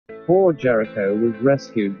Poor Jericho was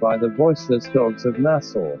rescued by the Voiceless dogs of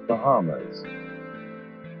Nassau, Bahamas.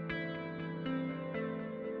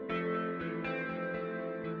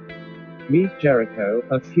 Meet Jericho.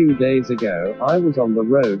 A few days ago, I was on the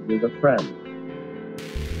road with a friend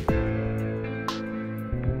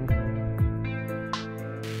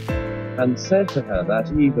and said to her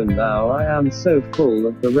that even now I am so full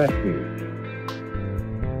of the refuge.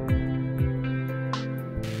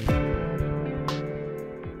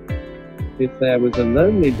 If there was a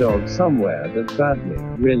lonely dog somewhere that badly,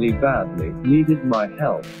 really badly, needed my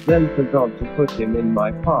help, then for God to put him in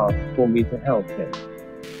my path, for me to help him.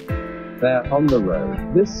 There, on the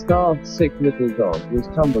road, this starved sick little dog was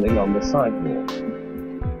tumbling on the sidewalk.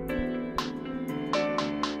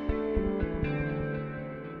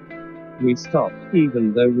 We stopped,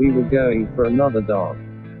 even though we were going for another dog.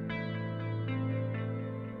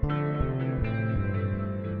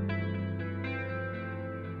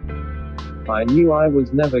 I knew I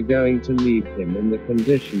was never going to leave him in the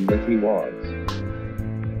condition that he was.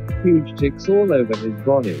 Huge ticks all over his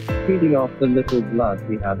body, feeding off the little blood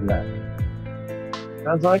he had left.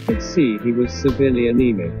 As I could see, he was severely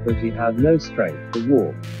anemic, but he had no strength to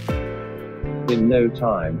walk. In no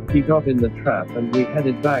time, he got in the trap and we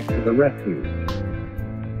headed back to the refuge.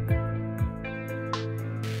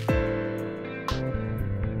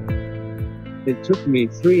 It took me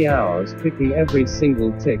 3 hours picking every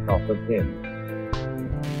single tick off of him.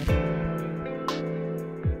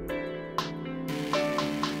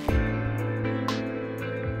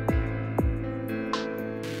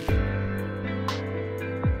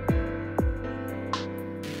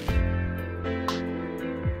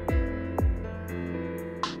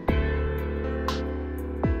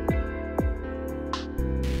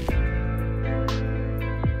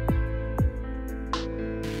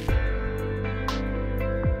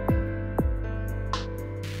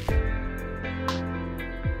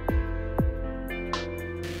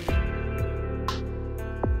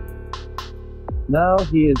 Now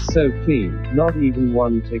he is so clean, not even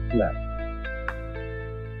one tick left.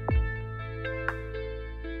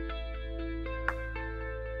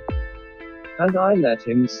 And I let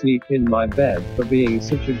him sleep in my bed for being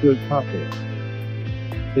such a good puppy.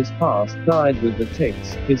 His past died with the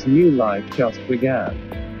ticks, his new life just began.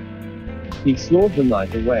 He snored the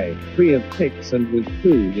night away, free of ticks and with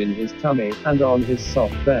food in his tummy, and on his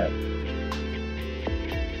soft bed.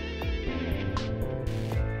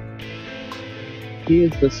 He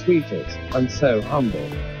is the sweetest, and so humble.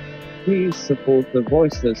 Please support the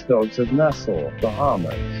Voiceless Dogs of Nassau,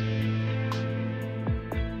 Bahamas.